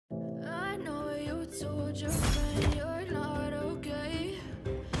told your friend you're not okay?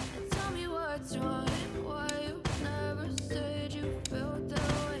 Tell me what's wrong, why you never said you felt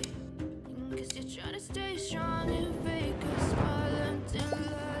that way. Guess you're trying to stay strong and fake a smile until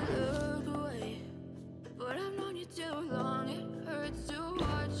I look away. But I've known you too long, it hurts to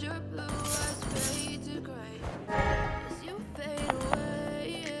watch your blue eyes fade to gray as you fade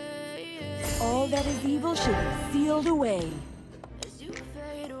away. All that is evil should be sealed away. As you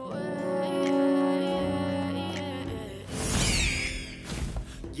fade away.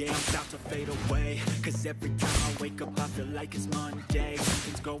 Yeah, I'm about to fade away, cause every time I wake up I feel like it's Monday.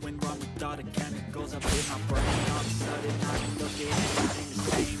 Something's going wrong with all the chemicals up in my brain. All of a sudden I look at everything the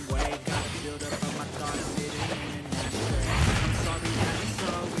same way. Got a build up of my thoughts sitting in an ashtray. I'm sorry that it's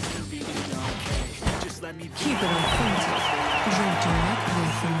always gonna be okay. Just let me Keep it on front. Drink directly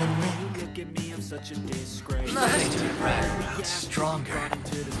from the neck. You look at me, I'm such a disgrace. Nothing to brag about. Stronger.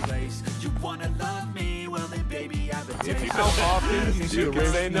 Into this place. You wanna love me? Well then baby I have a taste. How often you can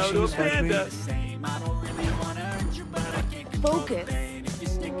say no to a panda? I don't really wanna hurt you, but I can't control the Focus. pain. If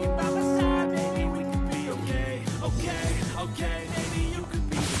you're sticking by my side, maybe we could be okay. Okay, maybe you could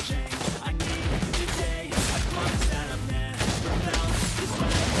be the change I need today. I promise that I'm never felt this way.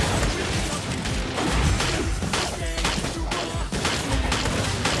 I really hope you stay through all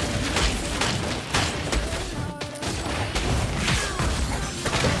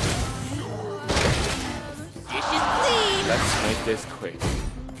Dishes clean! Let's make this quick.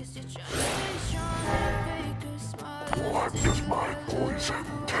 What does my poison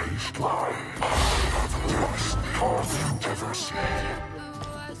taste like? The worst thought you've ever seen.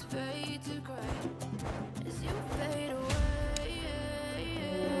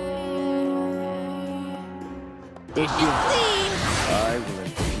 Dishes clean! I will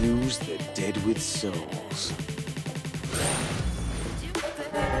infuse the dead with souls.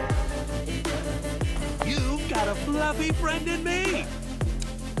 You've got a fluffy friend in me.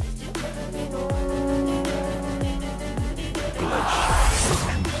 Bloodshed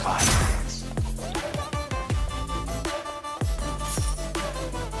and violence.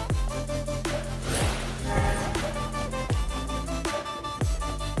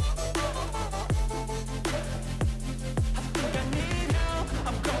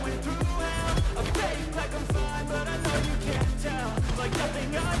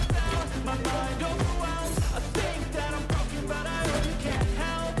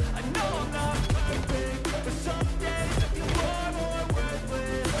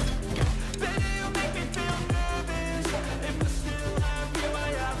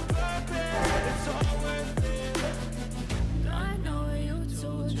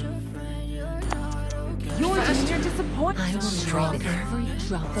 You're just your disappointment. I will drink every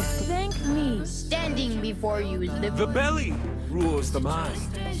drop of the... Thank me. Standing before you live. The belly rules the mind.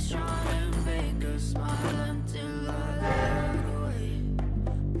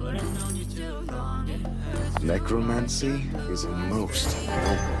 Necromancy is a most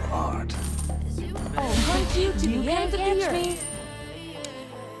noble art. I'll hunt you to the ends of the earth.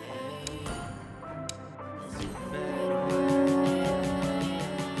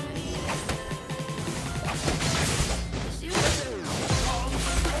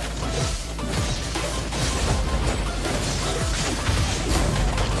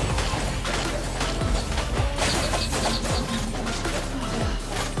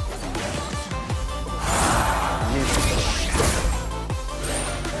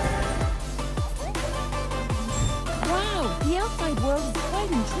 Wow, the outside world is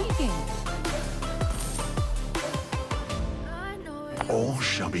quite intriguing. All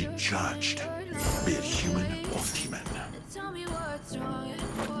shall be judged, be it human or demon. Tell me what's wrong and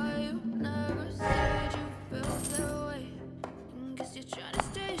why you never said you felt that way. Guess you're trying to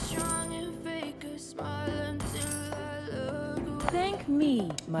stay strong and fake a smile until I look away. Thank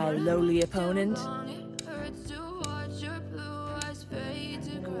me, my lowly opponent. It hurts to watch your blue eyes fade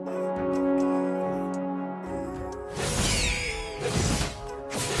to gray.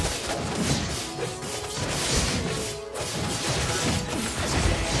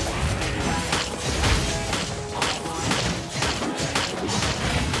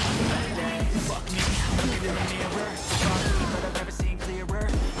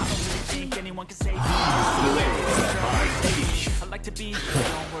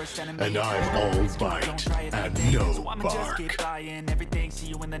 And I'm all bite and no bark.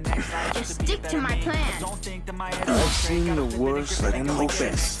 Just stick to my plan. I've seen the worst and the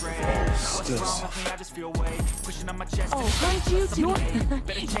best. Still, I'll hunt you to your...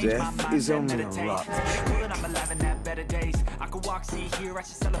 death is only a rotten trick. I could walk, see, here, I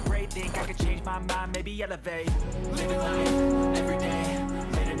should celebrate. Think I could change my mind, maybe elevate. Living life, every day,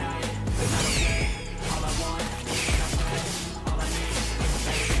 late at night, not okay.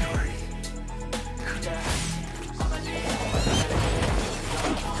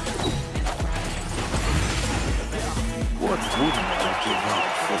 give up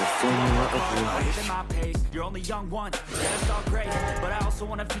for the formula of life. My pace, you're only young one, yeah, that's all great, but I also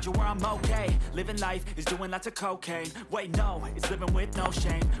want a future where I'm okay. Living life is doing lots of cocaine. Wait, no, it's living with no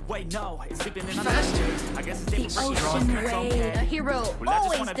shame. Wait, no, it's sleeping in on the I guess it's different for strong, it's okay. The hero Well, I just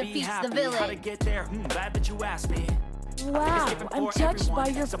always wanna be defeats happy. the How to villain. get there? Glad that you asked me. Wow, I'm touched by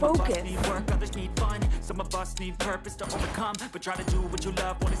your Some of us focus. need work, others need fun. Some of us need purpose to overcome. But try to do what you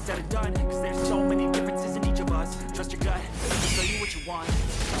love when it's said and done. Cause there's so many differences in each of us. Trust your gut, it'll show you what you want.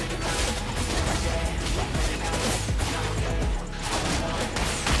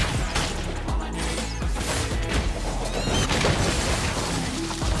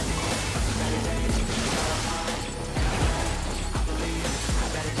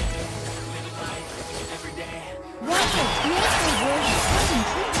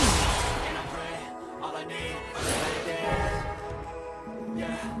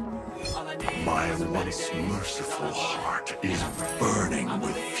 My once merciful heart is burning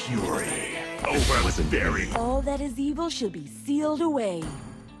with fury. Overbearing. All that is evil shall be sealed away.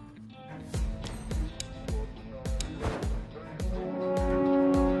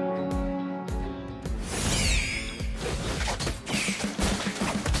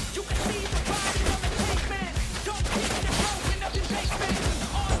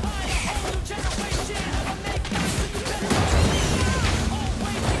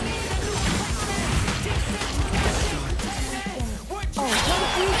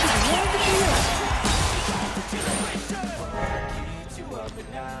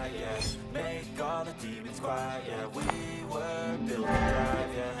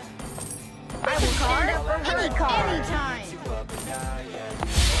 I will stand up for her anytime.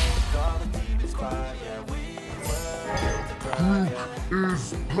 Who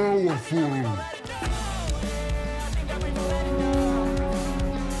is powerful?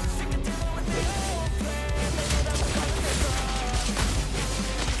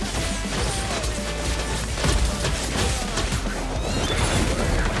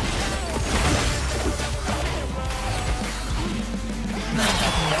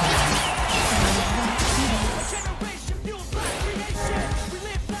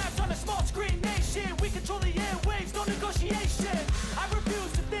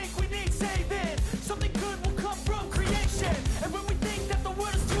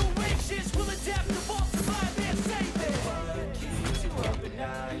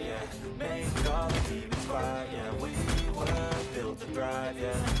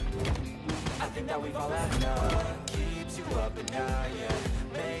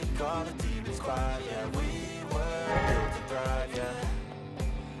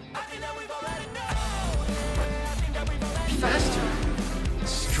 Faster,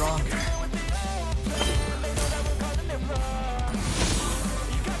 stronger.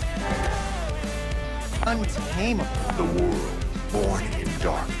 Untamable. The world born in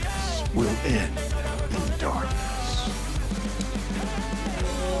darkness will end in darkness.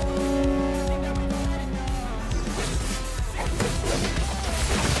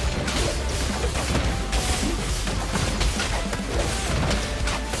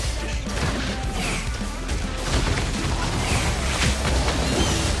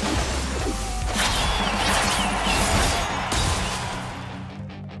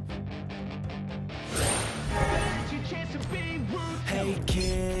 Hey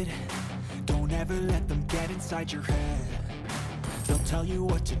kid, don't ever let them get inside your head. They'll tell you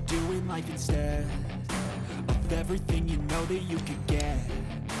what to do in life instead of everything you know that you could get.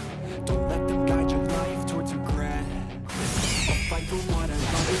 Don't let them guide your life towards regret. I'll fight for what I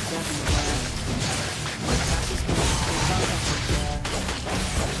love with every breath. My past is gone, I'll never forget.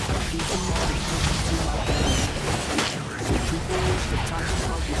 I'll keep them all and push them to my best. The truth is the time to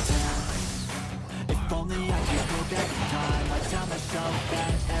slow you down. If only I could go back in time, I'd tell myself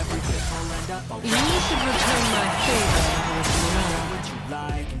that everything will end up okay. You should return my favor with love. What you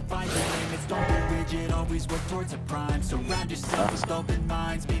like and find the limits, don't be rigid, always work towards a prime. Surround yourself with open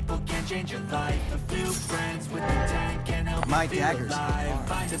minds, people can change your life. A few friends with intent can help My you feel daggers alive.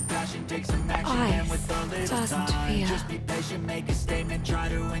 Find a passion, take some action, and with a little doesn't time, feel. just be patient, make a statement, try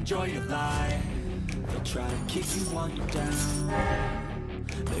to enjoy your life. They'll try to kick you while you're down.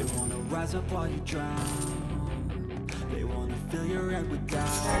 They wanna rise up while you drown. They wanna fill your head with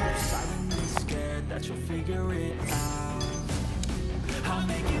doubt. Silently scared that you'll figure it out. I'll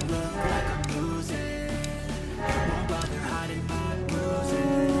make it look like I'm losing. Won't bother hiding my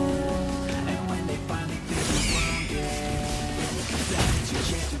bruises. And when they finally think you're wounded, then it's your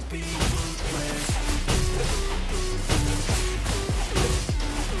chance to be ruthless.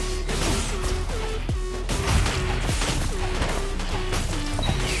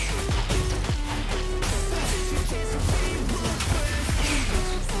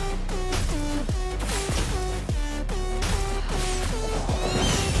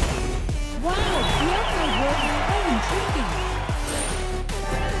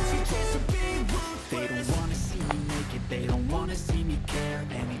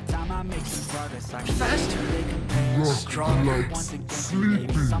 Faster. Stronger.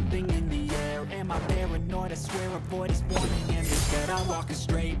 Something in the air, am I paranoid? I swear a void is warning in me that I walk a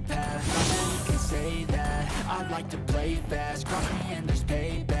straight path. Not many can say that. I like to play fast, cross me and there's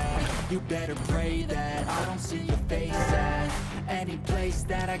payback. You better pray that I don't see your face at any place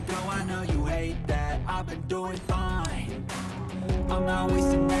that I go. I know you hate that. I've been doing fine, I'm not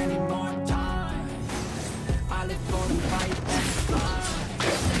wasting any more time. I live for the fight that's fine.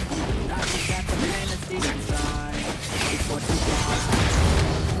 I just got the man that's deep inside. It's what you got.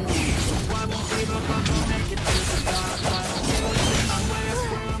 So I won't give up, I'm gonna make it to the top. I don't give up in my way, I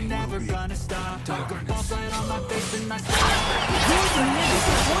swear I'm never gonna stop. Talk a boss right on my face and I swear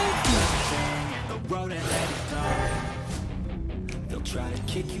the road ahead is dark. They'll try to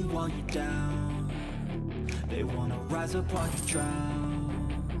kick you while you're down. They wanna rise up while you drown.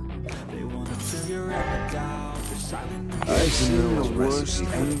 They wanna fill your every doubt. They're silent. I've seen the worst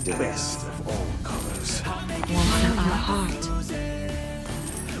and the best of all colors. Warm our heart.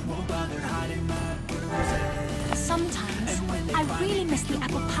 Sometimes I really miss the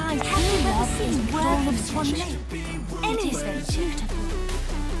apple pie. Have you ever seen World of Swan Lake? And it is very beautiful.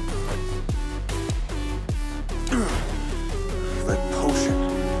 That potion,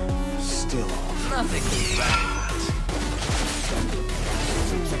 still off. Nothing bad.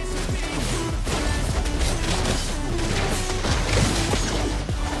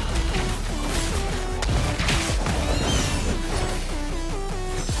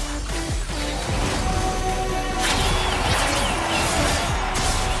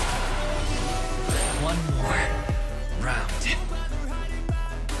 One more round.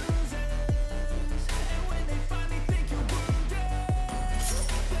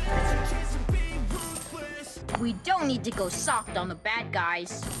 We don't need to go soft on the bad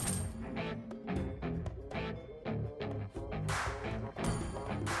guys.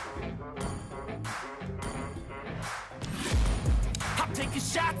 I'm taking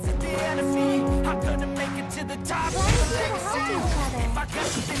shots at the enemy. I'm gonna make it to the top. If I got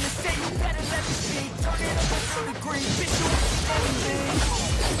something to say, you better let me speak. Turn it up a degree. Visual anything.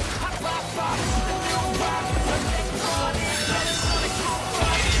 I pop the new rock. Electronic.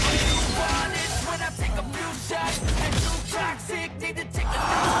 Metasonic. When I take a few shots and too toxic, need to take a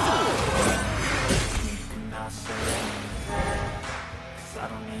I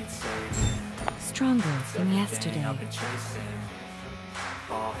don't need saving. Stronger than yesterday. I've been chasing,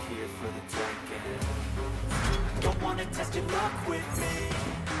 all here for the taking. Don't wanna test your luck with me.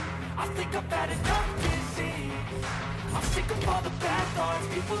 I think I've had enough disease. I'm sick of all the bad thoughts,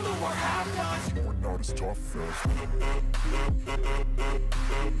 people who are half-nots. We're not as tough as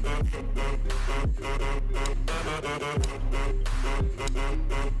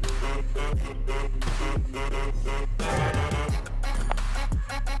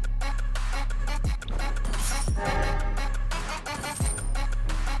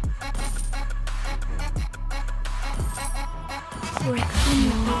We're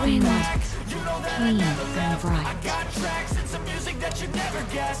coming the wind. Clean and bright. I got tracks and some music that you never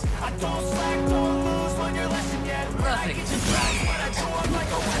guess. I don't slack, don't lose when you're listening yet. Nothing. When I go up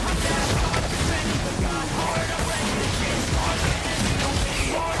like a weapon death. I'm ready to go hard, I'm ready to chase hard. And you know me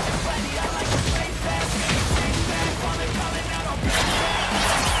hard and plenty, I like to play fast. Take back while they're coming out, I'll be back.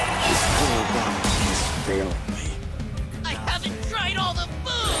 This whole body is failing me. I haven't tried all the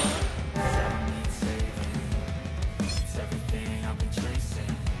food! It's everything I've been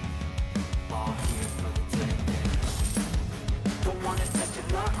chasing. All here for the taking. Don't wanna test your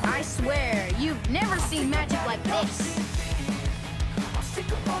luck. I swear, you've never seen magic like this. I'm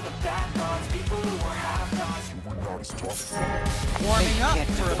sick of all the bad thoughts, people who are half-nots. we're not as tough. Warming up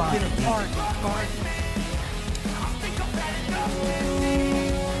for a bit of party.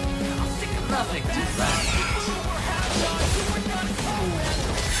 Nothing too bad.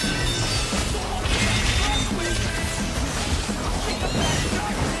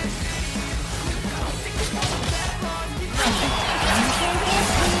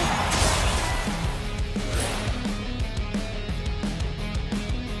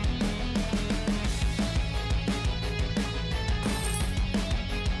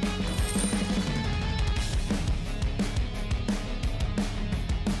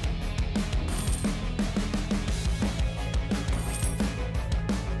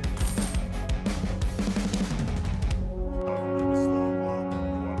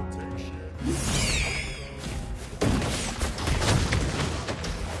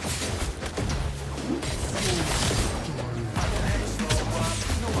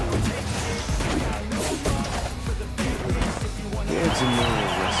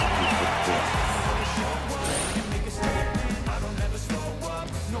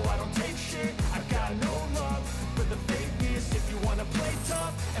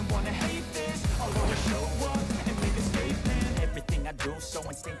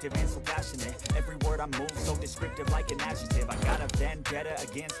 instinctive and so passionate. Every word I move so descriptive like an adjective. I got a vendetta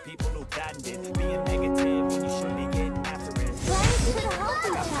against people who patented being negative when you should be getting after it.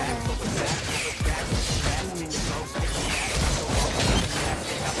 Got facts over facts, never facts, facts, me so sticky, facts, so hard, facts,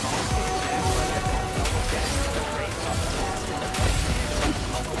 they got bones, get facts, but I don't know what facts, the race on the past, and the place,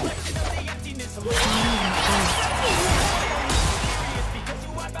 a reflection of the emptiness of life. Because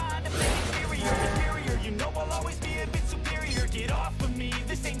you are behind the fake exterior, inferior, you know I'll always be a bit superior. Get off of me,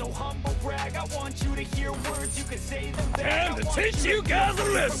 this ain't no humble brag. I want you to hear words, you can say them back. Time to teach you guys a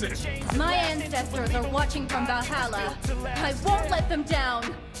lesson. My ancestors are watching from Valhalla. I won't let them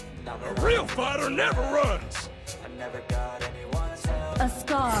down. A real fighter never runs. A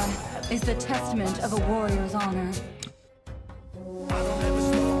scar is the testament of a warrior's honor.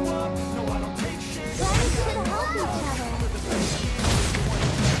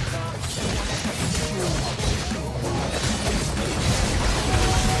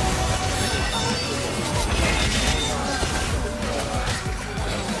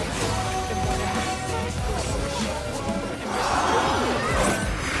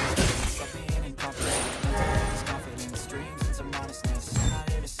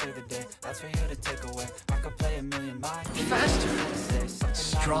 Faster,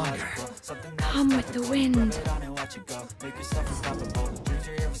 stronger. Come with the wind. Make yourself unstoppable. Dreams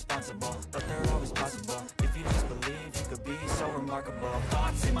are irresponsible, but they're always possible. If you just believe, you could be so remarkable.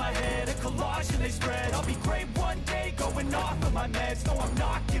 Thoughts in my head, a collage and they spread. I'll be great one day, going off of my meds. No, I'm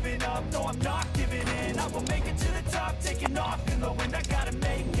not giving up, no, I'm not giving in. I will make it to the top, taking off in the wind. I gotta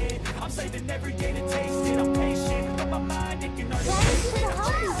make it. I'm saving every day to taste it. I'm patient, but my mind, it can already taste it. I'm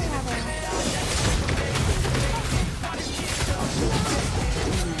chasing it, and I'll never take a break. Not a kid, so I'm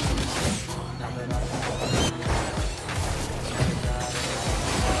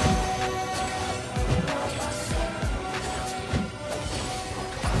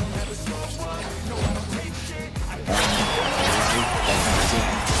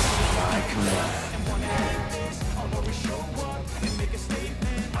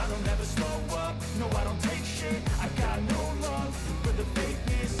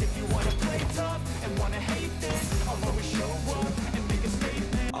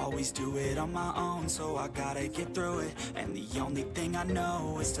do it on my own, so I gotta get through it. And the only thing I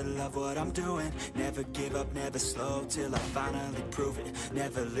know is to love what I'm doing. Never give up, never slow, till I finally prove it.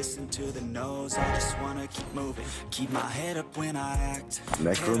 Never listen to the no's, I just wanna keep moving. Keep my head up when I act.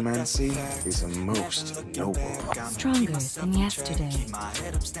 Necromancy is a most noble. Stronger than yesterday. Keep my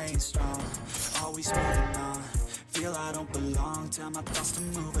head up, staying strong, always moving on. Feel I don't belong, tell my thoughts to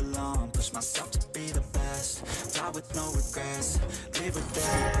move along. Push myself to be the best, die with no regrets. Live with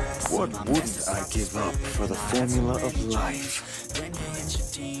every breath. What wouldn't I give up for the formula of life? When you're in your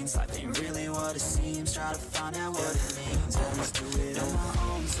teens, life ain't really what it seems. Try to find out what it means. Always do it on my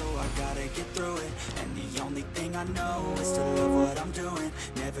own, so I gotta get through it. And the only thing I know is to love what I'm doing.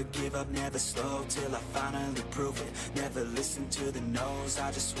 Never give up, never slow, till I finally prove it. Never listen to the no's,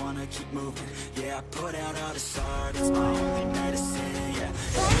 I just wanna keep moving. Yeah, I put out all this art, it's my only medicine. Yeah,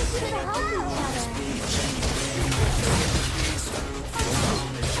 everything I do, I just be genuine.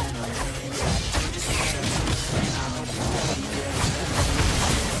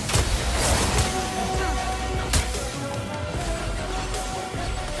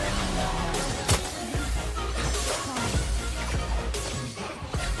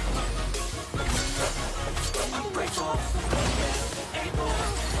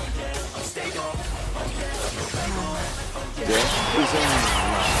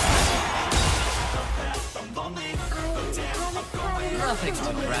 Nothing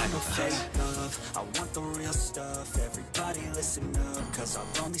to brag about. I want the real stuff, everybody listen up. Cause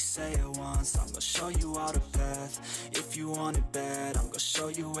I'll only say it once, I'm gonna show you all the path. If you want it bad, I'm gonna show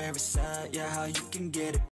you where it's at. Yeah, how you can get it.